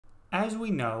As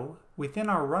we know, within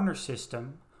our runner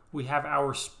system, we have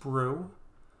our sprue,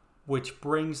 which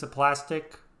brings the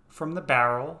plastic from the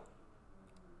barrel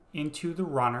into the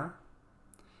runner.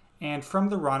 And from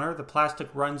the runner, the plastic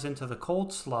runs into the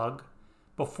cold slug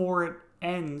before it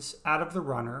ends out of the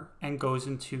runner and goes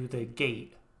into the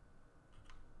gate.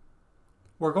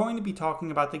 We're going to be talking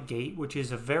about the gate, which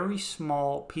is a very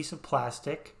small piece of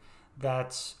plastic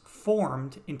that's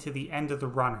formed into the end of the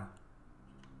runner.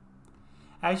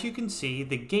 As you can see,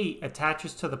 the gate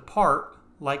attaches to the part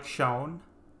like shown,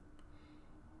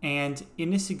 and in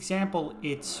this example,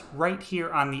 it's right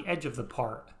here on the edge of the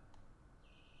part.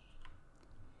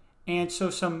 And so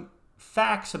some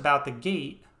facts about the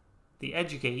gate, the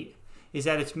edge gate, is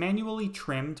that it's manually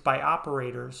trimmed by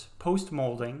operators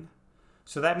post-molding.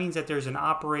 So that means that there's an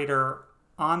operator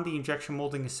on the injection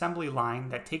molding assembly line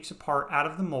that takes a part out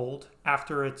of the mold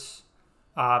after it's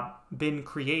been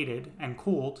created and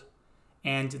cooled,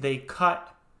 and they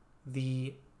cut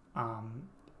the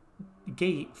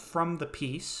gate from the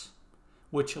piece,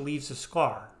 which leaves a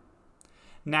scar.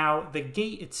 Now, the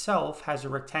gate itself has a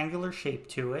rectangular shape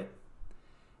to it,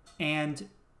 and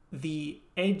the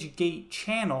edge gate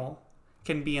channel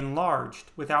can be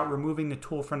enlarged without removing the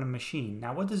tool from the machine.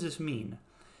 Now, what does this mean?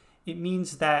 It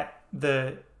means that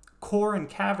the core and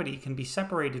cavity can be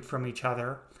separated from each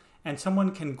other, and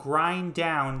someone can grind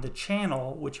down the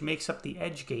channel which makes up the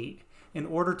edge gate in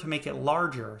order to make it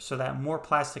larger so that more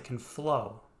plastic can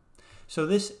flow. So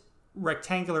this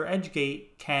rectangular edge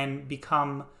gate can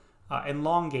become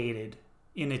elongated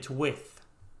in its width,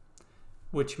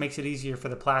 which makes it easier for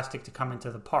the plastic to come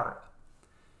into the part.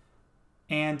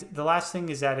 And the last thing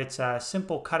is that its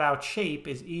simple cutout shape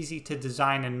is easy to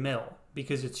design and mill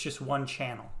because it's just one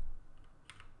channel.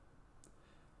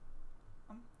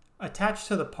 Attached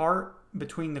to the part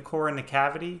between the core and the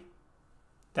cavity,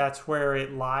 that's where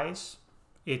it lies.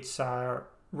 It's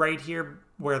right here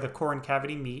where the core and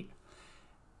cavity meet.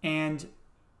 And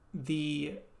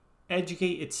the edge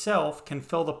gate itself can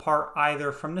fill the part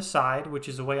either from the side, which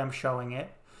is the way I'm showing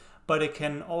it, but it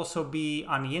can also be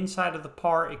on the inside of the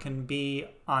part. It can be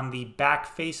on the back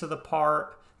face of the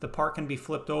part. The part can be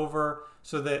flipped over.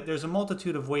 So that there's a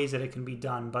multitude of ways that it can be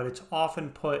done, but it's often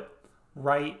put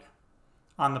right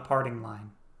on the parting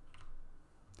line.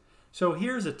 So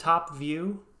here's a top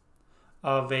view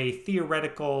of a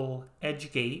theoretical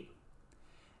edge gate.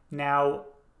 Now,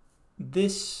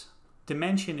 this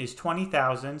dimension is 20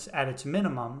 thousandths at its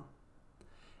minimum,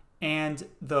 and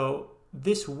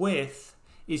this width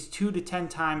is 2 to 10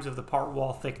 times of the part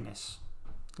wall thickness,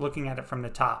 looking at it from the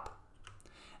top.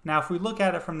 Now, if we look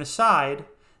at it from the side,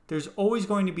 there's always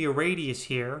going to be a radius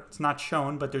here. It's not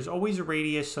shown, but there's always a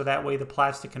radius so that way the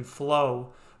plastic can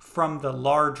flow from the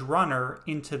large runner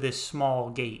into this small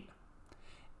gate.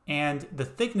 And the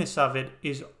thickness of it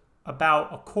is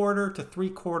about 1/4 to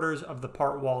 3/4 of the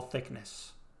part wall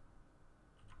thickness.